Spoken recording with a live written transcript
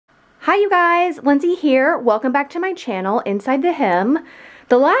Hi you guys, Lindsay here. Welcome back to my channel, Inside the Hem.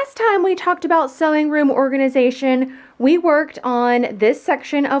 The last time we talked about sewing room organization, we worked on this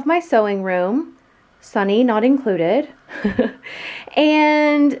section of my sewing room, Sunny not included.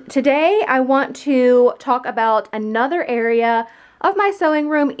 And today I want to talk about another area of my sewing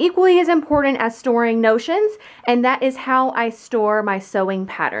room equally as important as storing notions, and that is how I store my sewing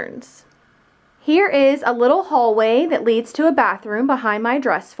patterns. Here is a little hallway that leads to a bathroom behind my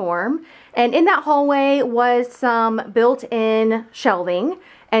dress form, and in that hallway was some built-in shelving,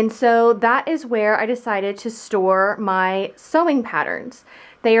 and so that is where I decided to store my sewing patterns.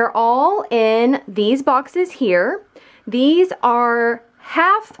 They are all in these boxes here. These are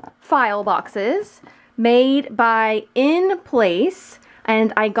half file boxes made by In Place,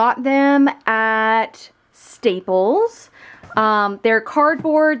 and I got them at Staples. They're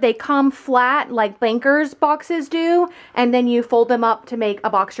cardboard. They come flat like bankers boxes do, and then you fold them up to make a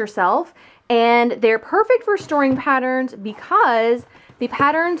box yourself. And they're perfect for storing patterns because the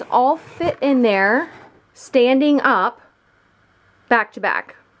patterns all fit in there standing up back to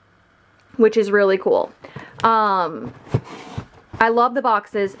back, which is really cool. I love the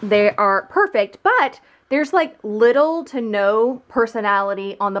boxes. They are perfect, but there's like little to no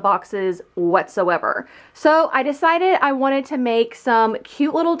personality on the boxes whatsoever. So I decided I wanted to make some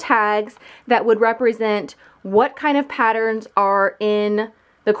cute little tags that would represent what kind of patterns are in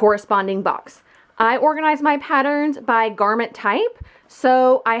the corresponding box. I organize my patterns by garment type.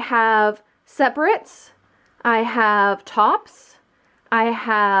 So I have separates, I have tops, I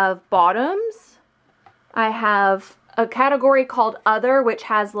have bottoms, I have a category called Other, which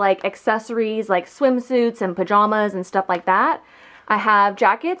has like accessories like swimsuits and pajamas and stuff like that. I have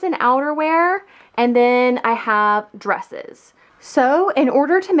jackets and outerwear, and then I have dresses. So in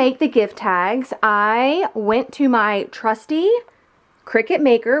order to make the gift tags, I went to my trusty Cricut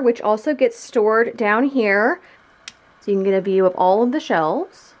Maker, which also gets stored down here, so you can get a view of all of the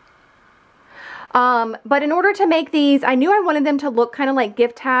shelves. But in order to make these, I knew I wanted them to look kind of like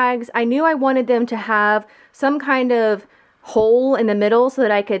gift tags. I knew I wanted them to have some kind of hole in the middle so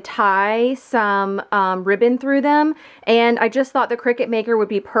that I could tie some ribbon through them. And I just thought the Cricut Maker would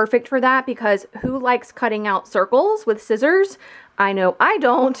be perfect for that because who likes cutting out circles with scissors? I know I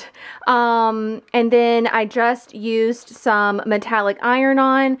don't. And then I just used some metallic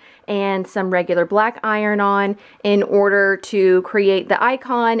iron-on and some regular black iron-on in order to create the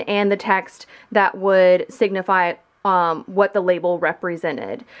icon and the text that would signify what the label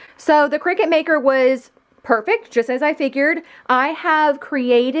represented. So the Cricut Maker was perfect, just as I figured. I have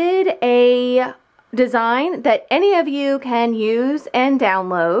created a design that any of you can use and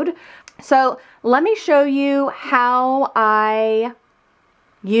download. So let me show you how I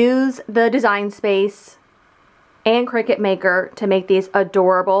use the design space and Cricut Maker to make these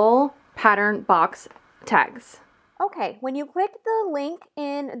adorable pattern box tags. Okay, when you click the link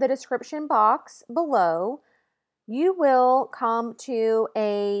in the description box below, you will come to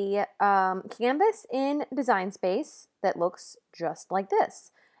a canvas in Design Space that looks just like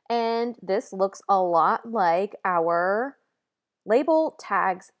this. And this looks a lot like our label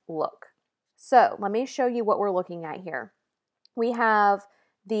tags look. So let me show you what we're looking at here. We have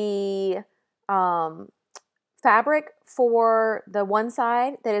the fabric for the one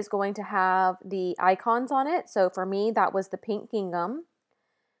side that is going to have the icons on it. So for me, that was the pink gingham.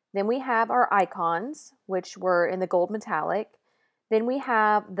 Then we have our icons, which were in the gold metallic. Then we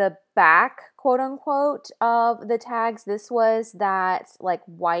have the back, quote unquote, of the tags. This was that like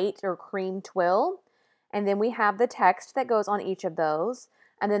white or cream twill. And then we have the text that goes on each of those.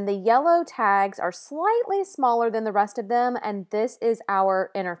 And then the yellow tags are slightly smaller than the rest of them. And this is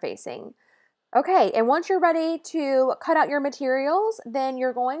our interfacing. Okay, and once you're ready to cut out your materials, then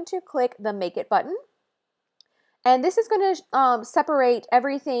you're going to click the Make It button. And this is going to separate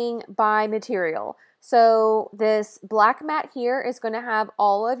everything by material. So this black mat here is going to have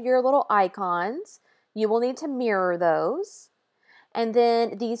all of your little icons. You will need to mirror those. And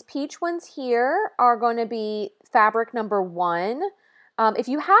then these peach ones here are going to be fabric number 1. If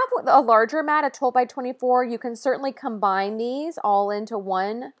you have a larger mat, a 12 by 24, you can certainly combine these all into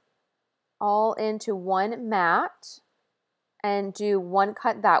one mat and do one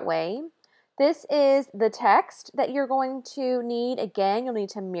cut that way. This is the text that you're going to need. Again, you'll need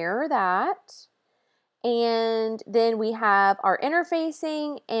to mirror that. And then we have our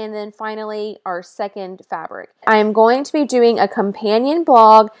interfacing, and then finally our second fabric. I am going to be doing a companion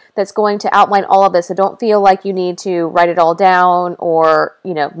blog that's going to outline all of this, so don't feel like you need to write it all down or,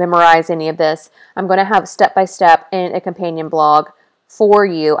 memorize any of this. I'm going to have step-by-step in a companion blog for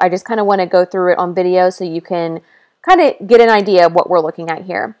you. I just kind of want to go through it on video so you can kind of get an idea of what we're looking at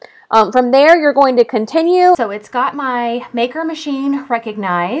here. From there, you're going to continue. So it's got my Maker machine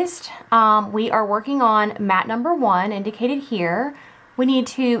recognized. We are working on mat number 1, indicated here. We need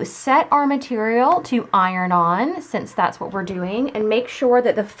to set our material to iron on, since that's what we're doing, and make sure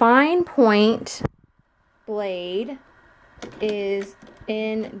that the fine point blade is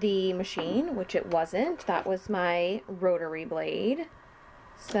in the machine, which it wasn't. That was my rotary blade.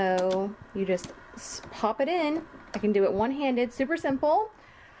 So you just pop it in. I can do it one-handed, super simple.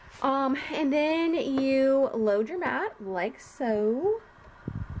 And then you load your mat like so.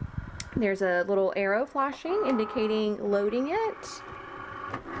 There's a little arrow flashing indicating loading it.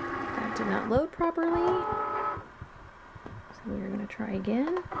 That did not load properly. So we're going to try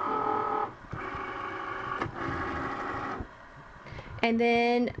again. And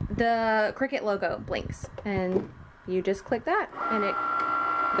then the Cricut logo blinks, and you just click that and it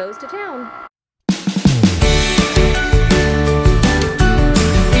goes to town.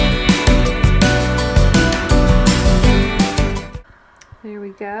 There we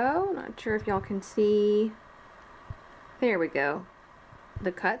go. Not sure if y'all can see. There we go.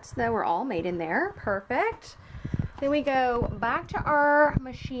 The cuts that were all made in there. Perfect. Then we go back to our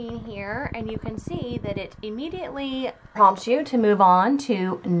machine here, and you can see that it immediately prompts you to move on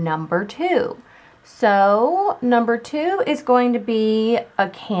to number 2. So number 2 is going to be a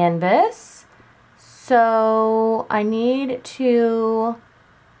canvas. So I need to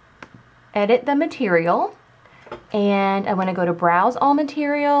edit the material, and I want to go to browse all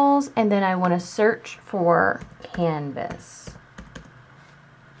materials, and then I want to search for canvas.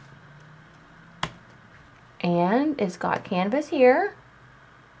 And it's got canvas here.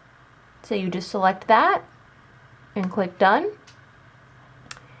 So you just select that and click done.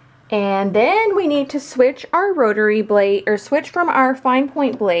 And then we need to switch our rotary blade, or switch from our fine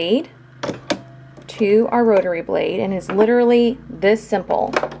point blade to our rotary blade, and it's literally this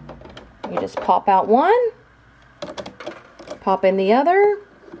simple. You just pop out one, pop in the other.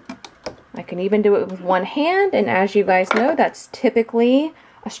 I can even do it with one hand, and as you guys know, that's typically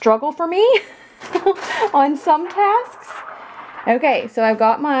a struggle for me on some tasks. Okay, so I've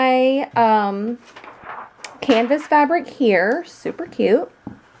got my canvas fabric here, super cute.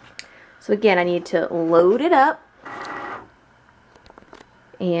 So again, I need to load it up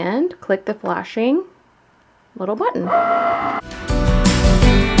and click the flashing little button.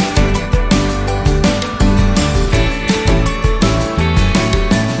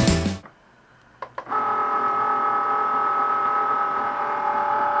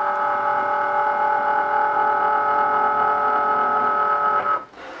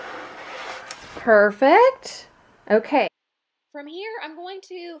 Perfect. Okay. From here, I'm going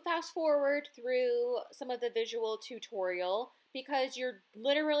to fast forward through some of the visual tutorial, because you're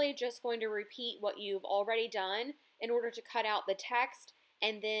literally just going to repeat what you've already done in order to cut out the text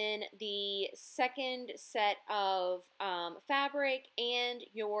and then the second set of fabric and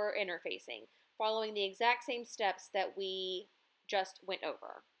your interfacing, following the exact same steps that we just went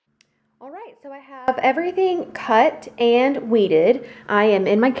over. Alright, so I have everything cut and weeded. I am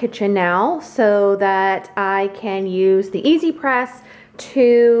in my kitchen now so that I can use the Easy Press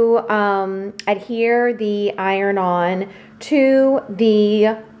to adhere the iron-on to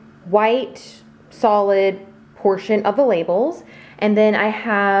the white solid portion of the labels. And then I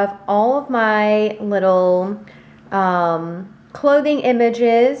have all of my little clothing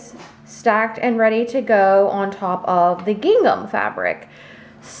images stacked and ready to go on top of the gingham fabric.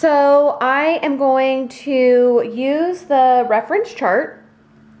 So I am going to use the reference chart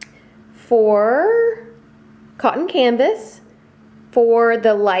for cotton canvas for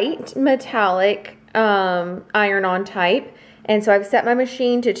the light metallic iron-on type. And so I've set my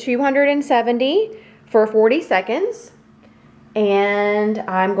machine to 270 for 40 seconds. And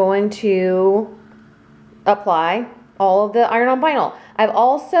I'm going to apply all of the iron-on vinyl. I've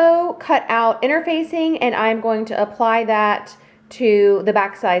also cut out interfacing, and I'm going to apply that to the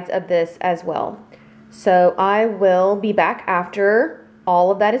back sides of this as well. So I will be back after all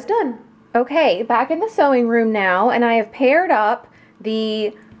of that is done. Okay, back in the sewing room now, and I have paired up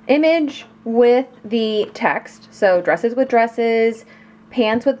the image with the text. So dresses with dresses,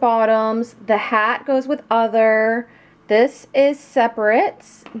 pants with bottoms, the hat goes with other, this is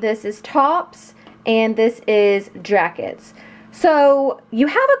separates, this is tops, and this is jackets. So you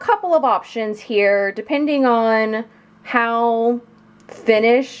have a couple of options here depending on how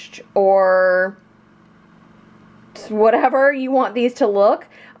finished or whatever you want these to look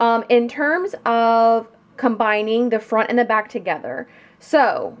in terms of combining the front and the back together.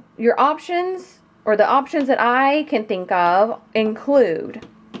 So your options, or the options that I can think of, include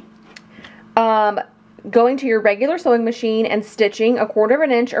going to your regular sewing machine and stitching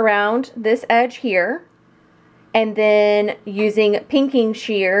 1/4 inch around this edge here, and then using pinking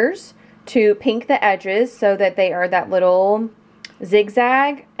shears to pink the edges so that they are that little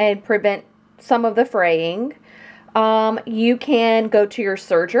zigzag and prevent some of the fraying. You can go to your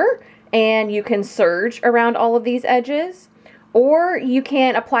serger and you can serge around all of these edges, or you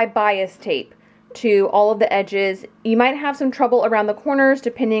can apply bias tape to all of the edges. You might have some trouble around the corners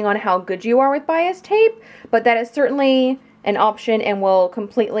depending on how good you are with bias tape, but that is certainly an option and will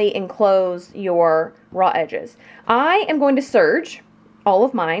completely enclose your raw edges. I am going to serge all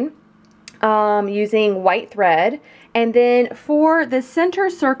of mine using white thread, and then for the center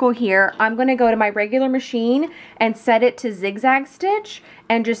circle here, I'm going to go to my regular machine and set it to zigzag stitch,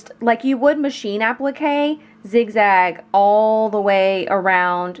 and just like you would machine applique, zigzag all the way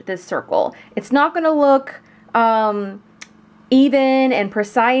around this circle. It's not going to look even and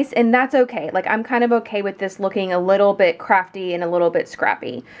precise, and that's okay. Like, I'm kind of okay with this looking a little bit crafty and a little bit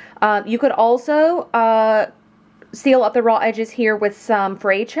scrappy. You could also seal up the raw edges here with some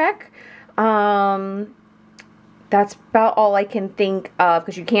fray check. That's about all I can think of,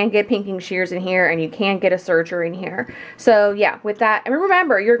 because you can't get pinking shears in here and you can't get a serger in here. So yeah, with that, and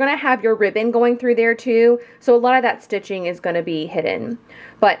remember, you're going to have your ribbon going through there too, so a lot of that stitching is going to be hidden.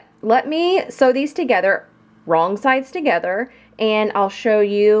 But let me sew these together, wrong sides together, and I'll show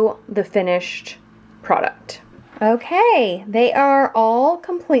you the finished product. Okay, they are all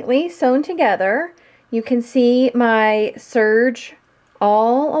completely sewn together. You can see my serge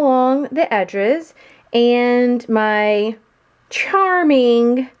all along the edges, and my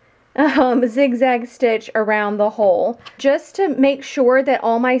charming zigzag stitch around the hole. Just to make sure that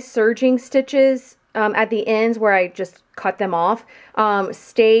all my serging stitches at the ends where I just cut them off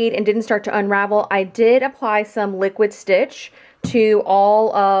stayed and didn't start to unravel, I did apply some liquid stitch to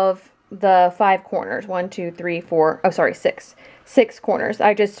all of the 5 corners. 1, 2, 3, 4, oh sorry, 6 corners.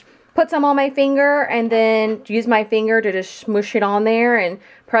 I just put some on my finger and then use my finger to just smush it on there and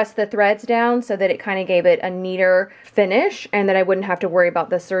press the threads down so that it kind of gave it a neater finish and that I wouldn't have to worry about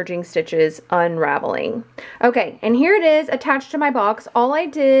the serging stitches unraveling. Okay, and here it is attached to my box. All I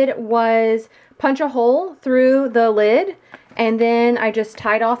did was punch a hole through the lid, and then I just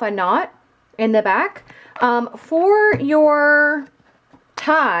tied off a knot in the back. For your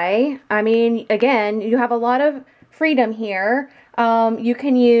tie, I mean, again, you have a lot of freedom here. You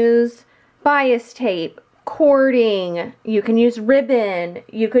can use bias tape, cording, you can use ribbon,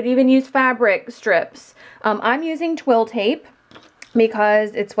 you could even use fabric strips. I'm using twill tape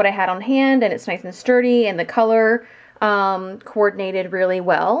because it's what I had on hand and it's nice and sturdy, and the color coordinated really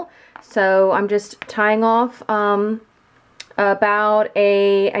well. So I'm just tying off about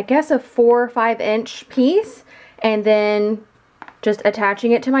I guess a 4 or 5 inch piece, and then just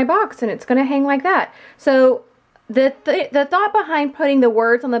attaching it to my box, and it's going to hang like that. So the thought behind putting the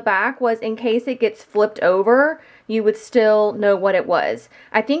words on the back was in case it gets flipped over, you would still know what it was.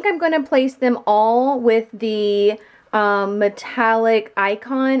 I think I'm going to place them all with the metallic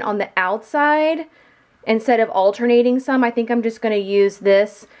icon on the outside instead of alternating some. I think I'm just going to use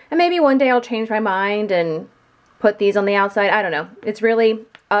this, and maybe one day I'll change my mind and put these on the outside. I don't know. It's really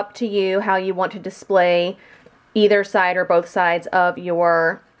up to you how you want to display either side or both sides of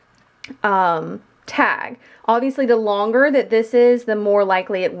your tag. Obviously, the longer that this is, the more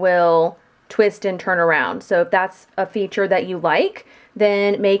likely it will twist and turn around. So if that's a feature that you like,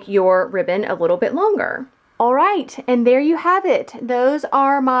 then make your ribbon a little bit longer. All right, and there you have it. Those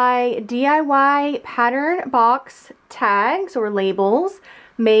are my DIY pattern box tags or labels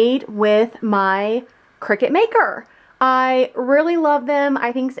made with my Cricut Maker. I really love them.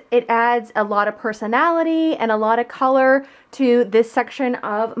 I think it adds a lot of personality and a lot of color to this section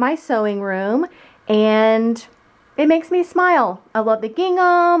of my sewing room, and it makes me smile. I love the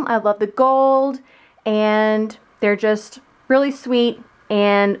gingham, I love the gold, and they're just really sweet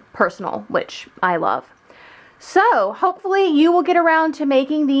and personal, which I love. So hopefully you will get around to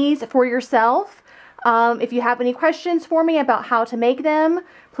making these for yourself. If you have any questions for me about how to make them,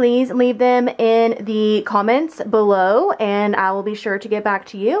 please leave them in the comments below and I will be sure to get back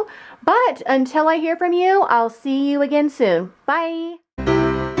to you. But until I hear from you, I'll see you again soon. Bye!